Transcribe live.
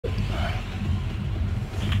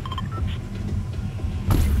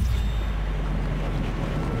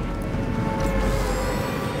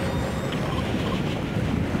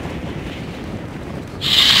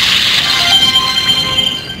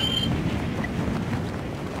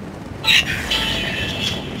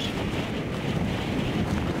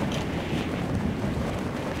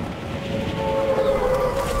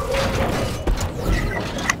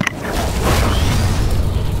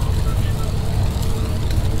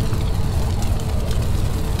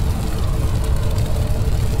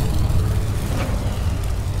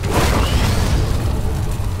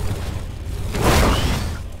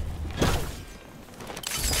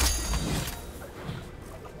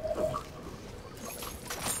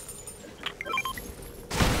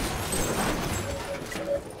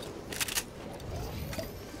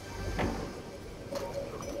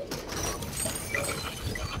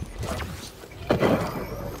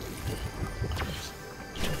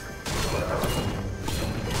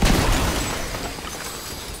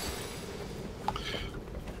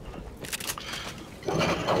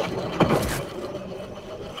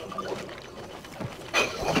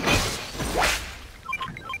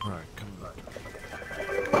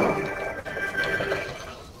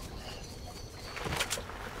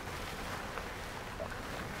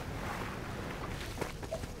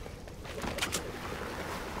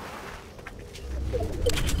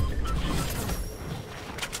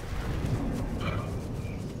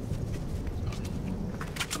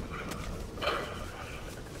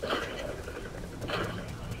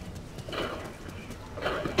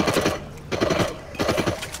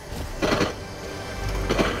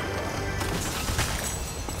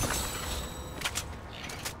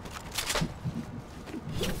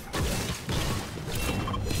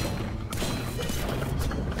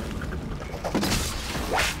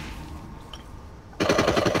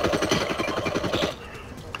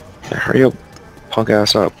Hurry up, punk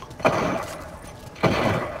ass up.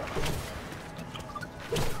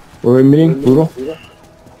 Where are we meeting? Poodle?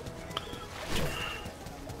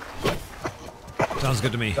 Sounds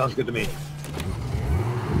good to me. Sounds good to me.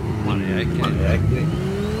 Pontiac.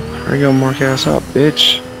 Hurry up, mark ass up,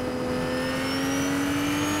 bitch.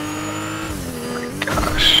 Oh my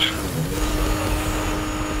gosh.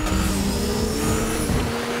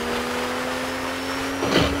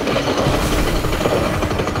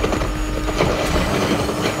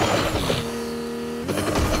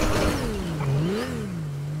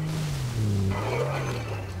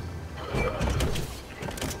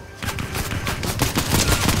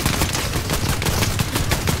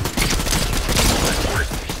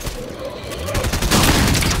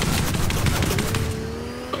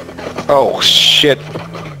 Oh shit.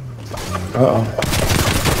 Uh-oh.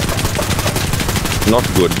 Not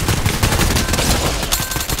good.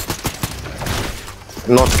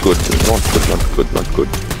 Not good, not good, not good, not good.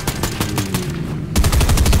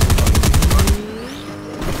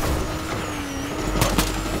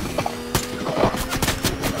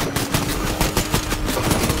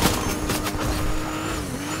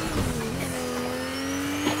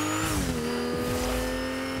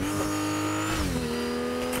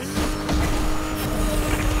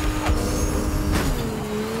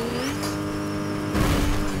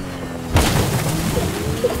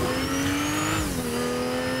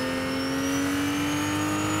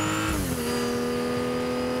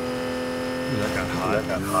 That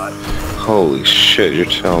got hot. Holy shit, you're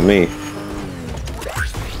telling me.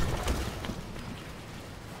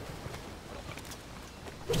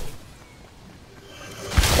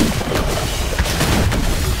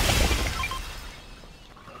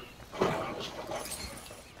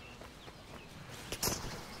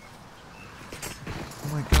 Oh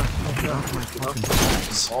my god, get off my fucking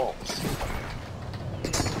balls.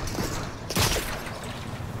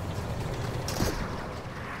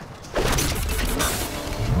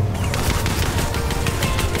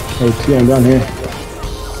 Hey, T, I'm down here.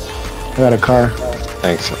 I got a car.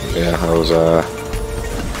 Thanks. Yeah, I was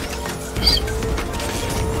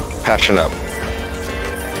patching up.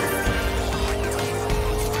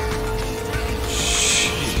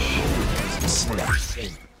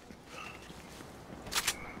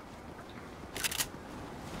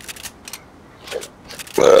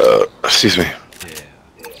 Excuse me.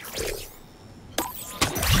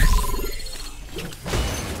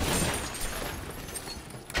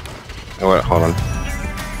 Oh, wait, hold on.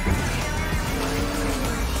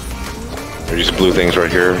 Are these blue things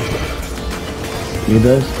right here? You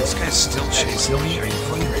does? This guy's still chasing me. Are you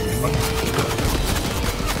fucking kidding me?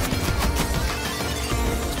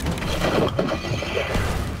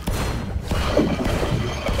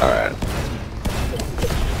 Alright.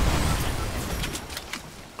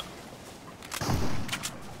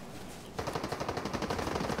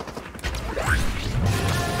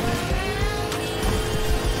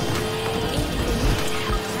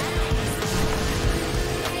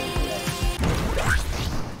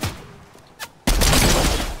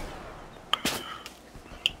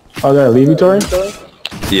 Oh, did I leave you, Tory?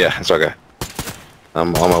 Yeah, it's okay.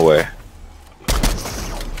 I'm on my way.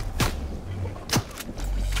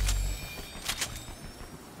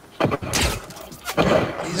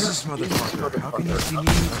 Jesus, motherfucker. How can you see me?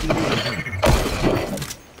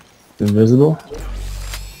 Invisible?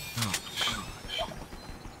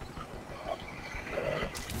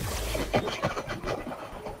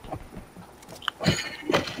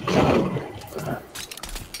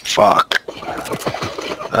 Fuck.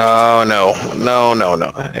 Oh no. No, no,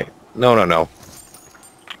 no. Hey. No, no, no.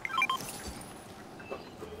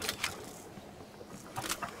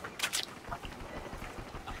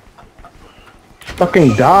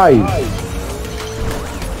 Fucking die!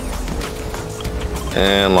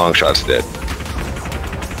 And long shot's dead.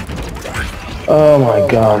 Oh my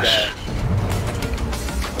gosh.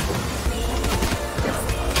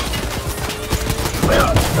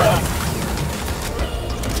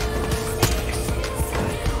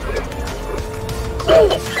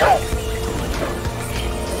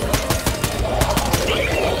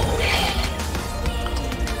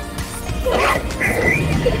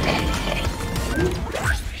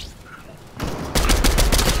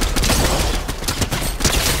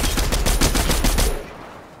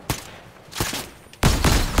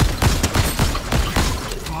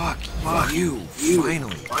 Fuck you.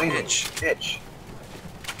 Finally. Bitch.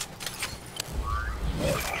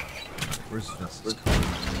 Where's Vince's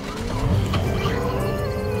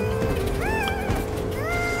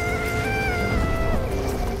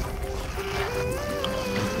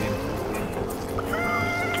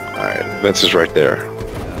Alright, Vince is right there.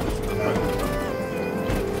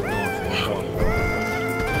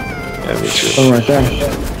 Yeah, me too. Oh, right there.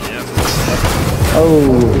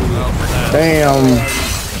 Oh, damn.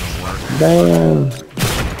 Damn.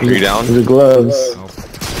 Are you down? The gloves.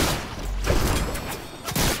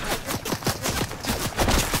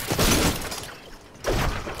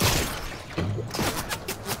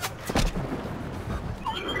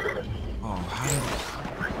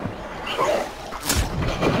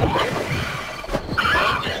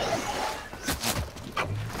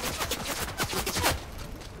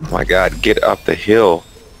 Oh my god, get up the hill.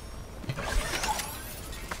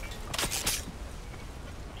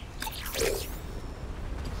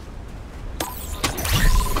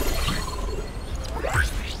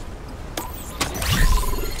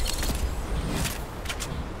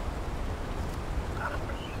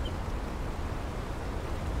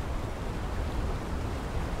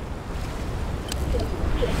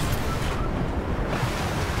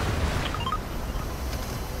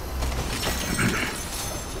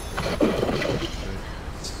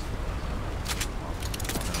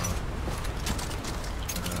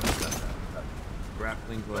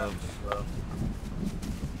 grappling glove.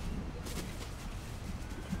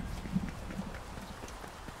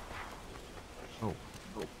 Oh.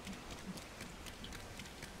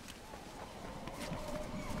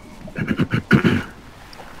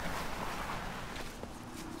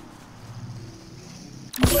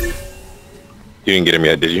 You didn't get him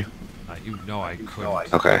yet, did you? You know I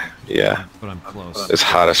couldn't. Okay, yeah. But I'm close. It's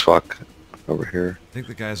hot as fuck over here. I think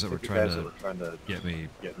the guys that were trying to get me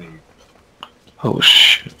Oh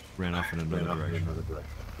shit. ran off in another direction.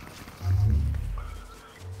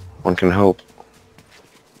 One can hope.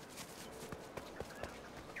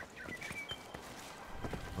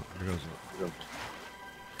 Oh, here goes it.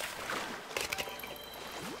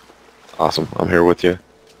 Awesome. I'm here with you.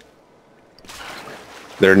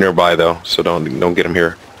 They're nearby though, so don't get them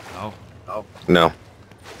here. No? No.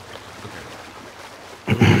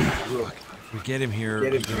 If we get him here,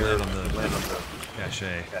 we can land on the cache.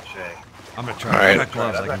 I'm gonna try. Alright. I got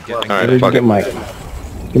gloves. I can get. Alright, Get fuck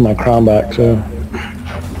it. my crown back too.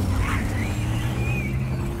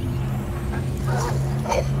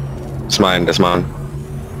 It's mine, that's mine. Alright,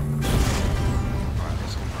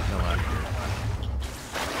 let's get the hell out of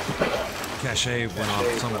here. Cache went off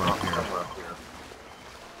somewhere up here.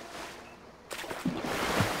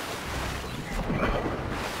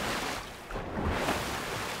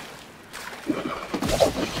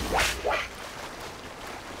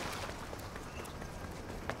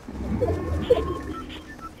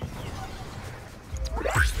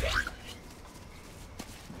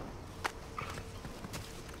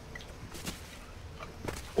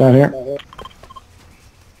 Down here.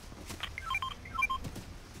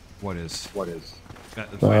 What is?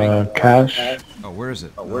 Cash. Oh, where is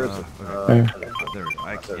it? There. There we go.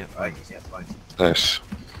 I can't find it. Nice.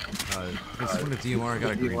 It's from the DMR. I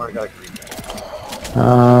got a green one.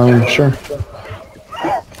 Sure.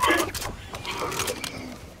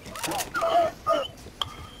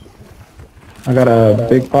 I got a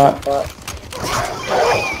big pot.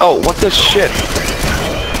 Oh, what the shit?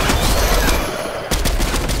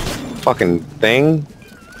 Fucking thing.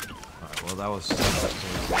 Alright, well that was get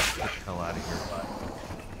the hell out of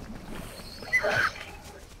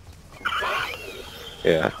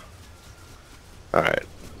here. Yeah. Alright.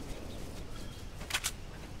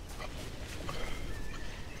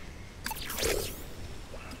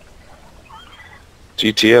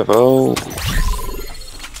 GTFO.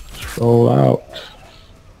 Roll out.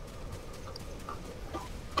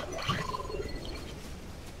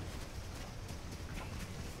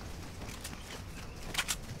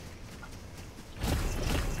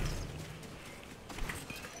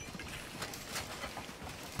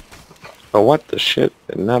 Oh, what the shit?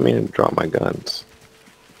 Did not mean to drop my guns.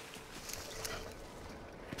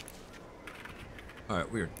 Alright,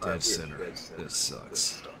 we are dead center. This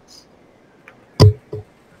sucks.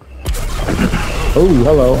 Oh,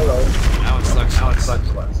 hello. Now it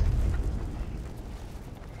sucks less.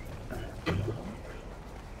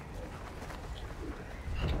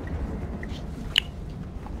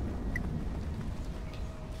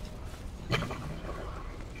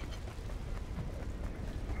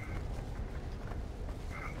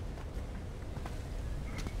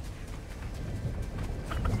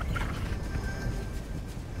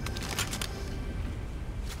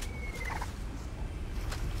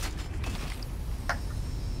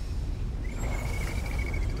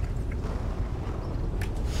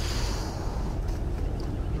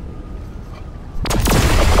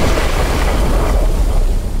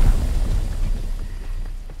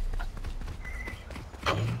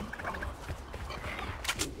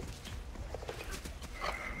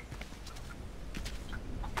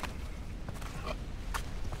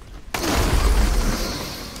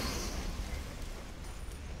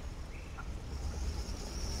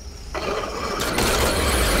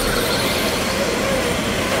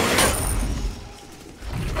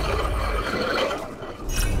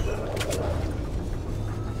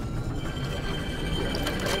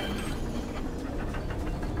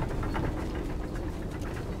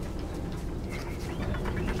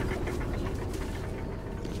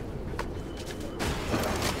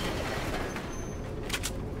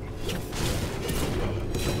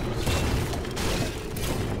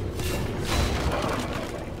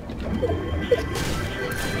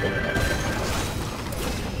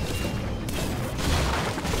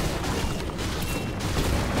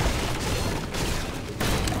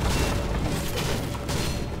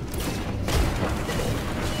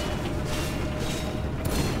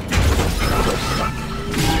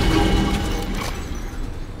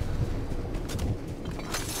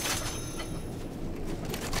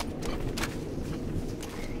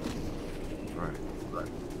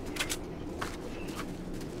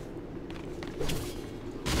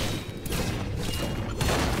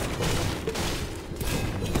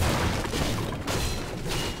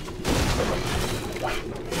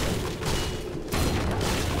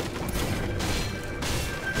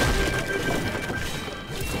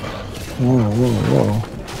 Whoa, whoa, whoa.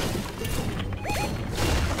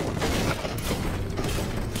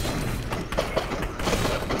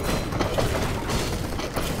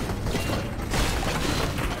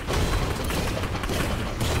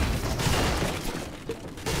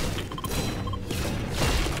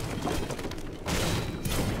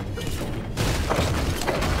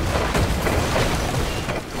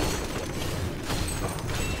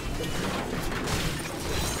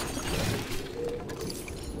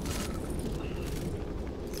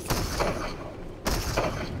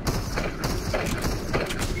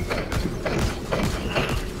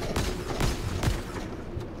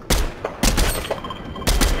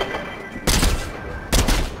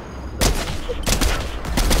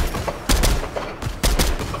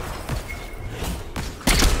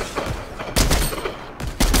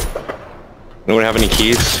 Anyone have any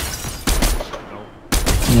keys?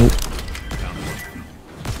 Nope.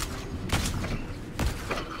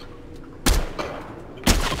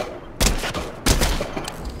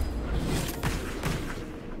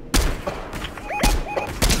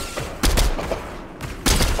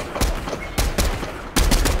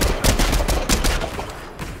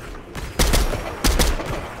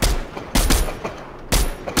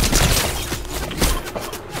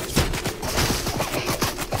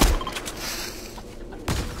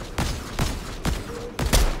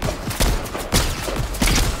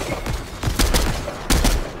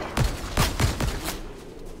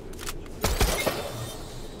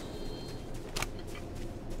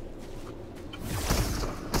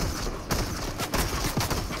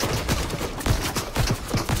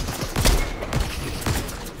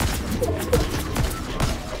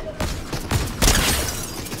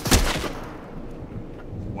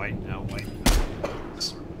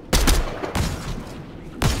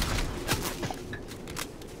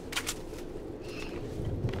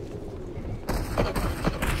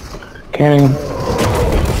 canning him.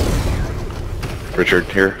 Richard,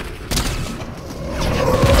 here.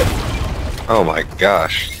 Oh my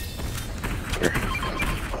gosh. Here.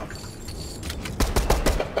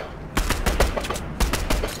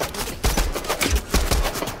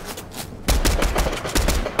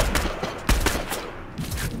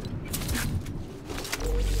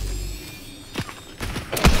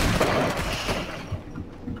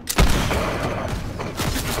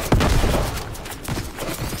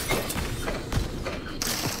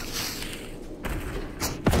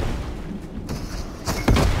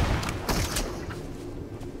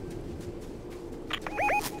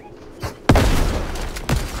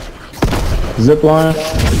 Zip line.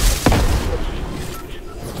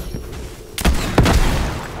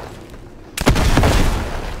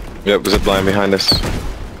 Yep, zip line behind us.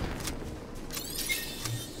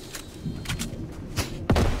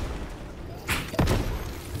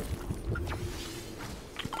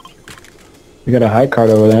 We got a high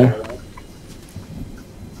card over there.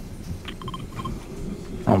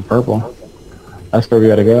 On purple. That's where we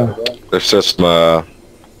gotta go. There's just some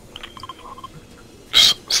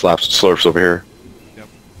slaps and slurps over here. Yep.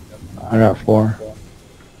 I got 4.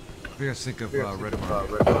 We gotta think of red mark.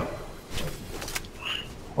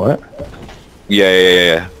 What?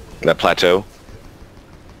 Yeah. That plateau.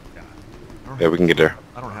 Yeah. Yeah, we can get there.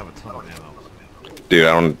 I don't have a ton of ammo. Dude,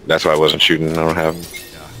 I don't. That's why I wasn't shooting. I don't have.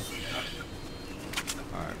 Yeah.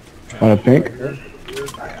 Alright. Want a pink?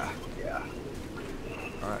 Yeah.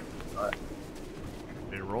 Alright.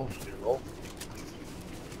 Ready to roll?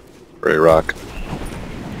 Ready to rock.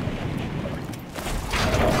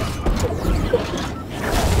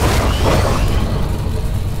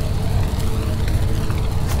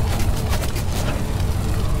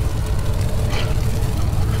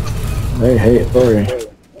 They hate Tory.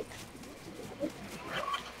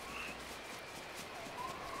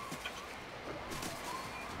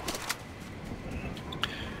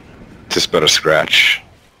 Just but a scratch.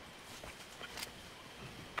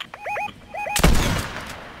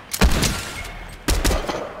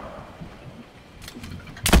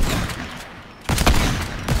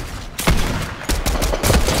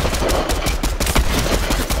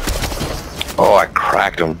 Oh, I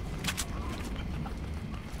cracked him.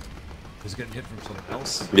 He's getting hit from something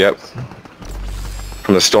else. Yep.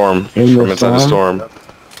 From the storm. In the From inside the storm.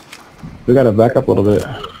 We gotta back up a little bit.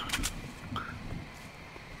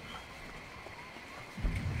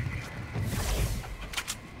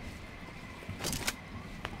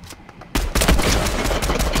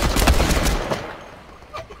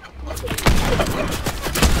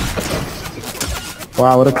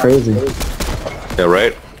 Wow, what a crazy. Yeah,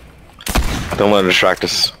 right? Don't let it distract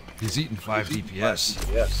us. He's eating 5 DPS.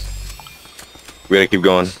 We gotta keep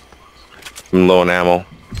going. I'm low on ammo.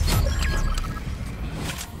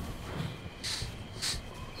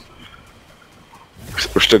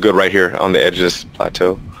 We're still good right here on the edge of this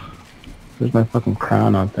plateau. There's my fucking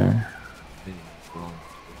crown out there.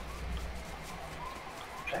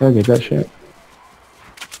 Should I get that shit?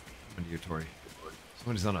 Under you, Tory.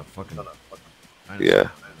 Somebody's on a fucking... Yeah.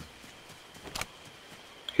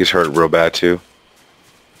 He's hurt real bad too.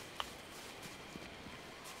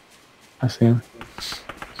 I see him.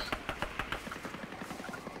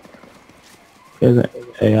 Here's an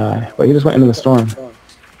AI. But he just went into the storm.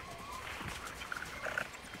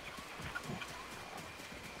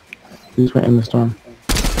 He just went in the storm.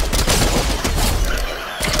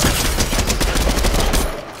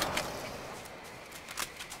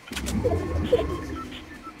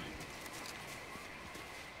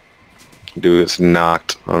 Dude, it's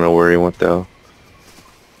knocked. I don't know where he went though.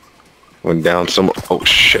 Went down somewhere. Oh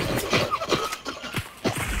shit.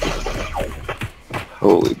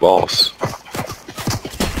 Holy balls.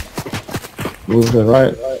 Move to the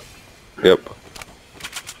right. Yep.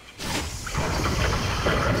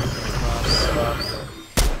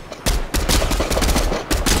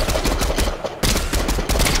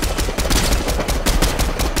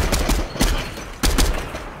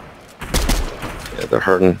 Yeah, they're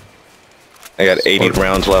hurting. I got 80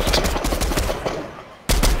 rounds left.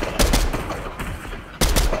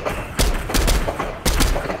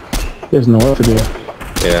 There's no what to do.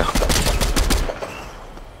 Yeah.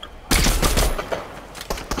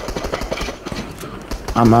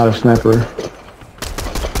 I'm out of sniper.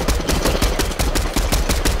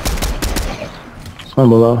 One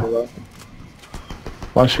below.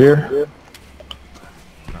 Watch here.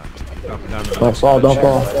 Don't fall, don't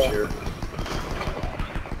fall.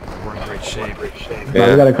 We're in great shape. No,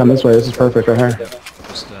 we gotta come this way. This is perfect right here.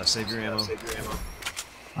 Just save your ammo.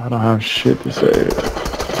 I don't have shit to save.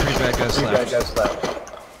 3 bad guys left.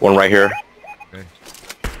 One right here. Okay.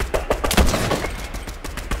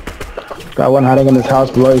 Got one hiding in this house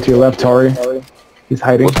below you to your left, Tory. He's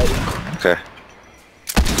hiding. Okay.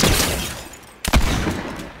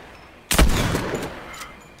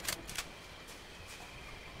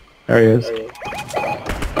 There he is.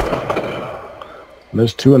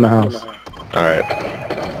 There's 2 in the house. Alright.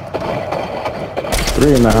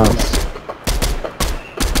 3 in the house.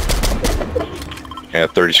 Yeah,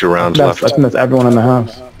 32 rounds I left. think that's everyone in the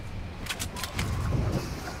house.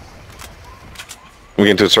 We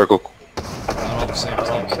get into a circle. Not all the same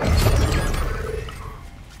team.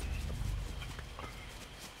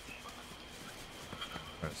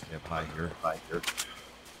 Try to stay up high here.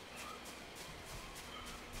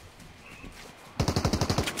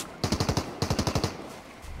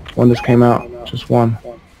 One just came out. Just one.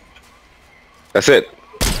 That's it.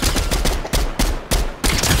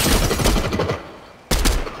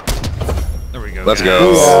 There we go. Let's guys.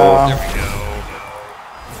 go. Yeah. There we go.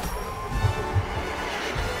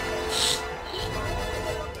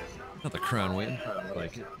 Another crown win.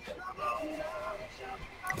 Like it.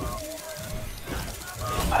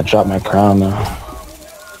 I dropped my crown now.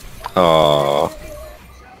 Aww.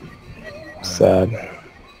 Sad.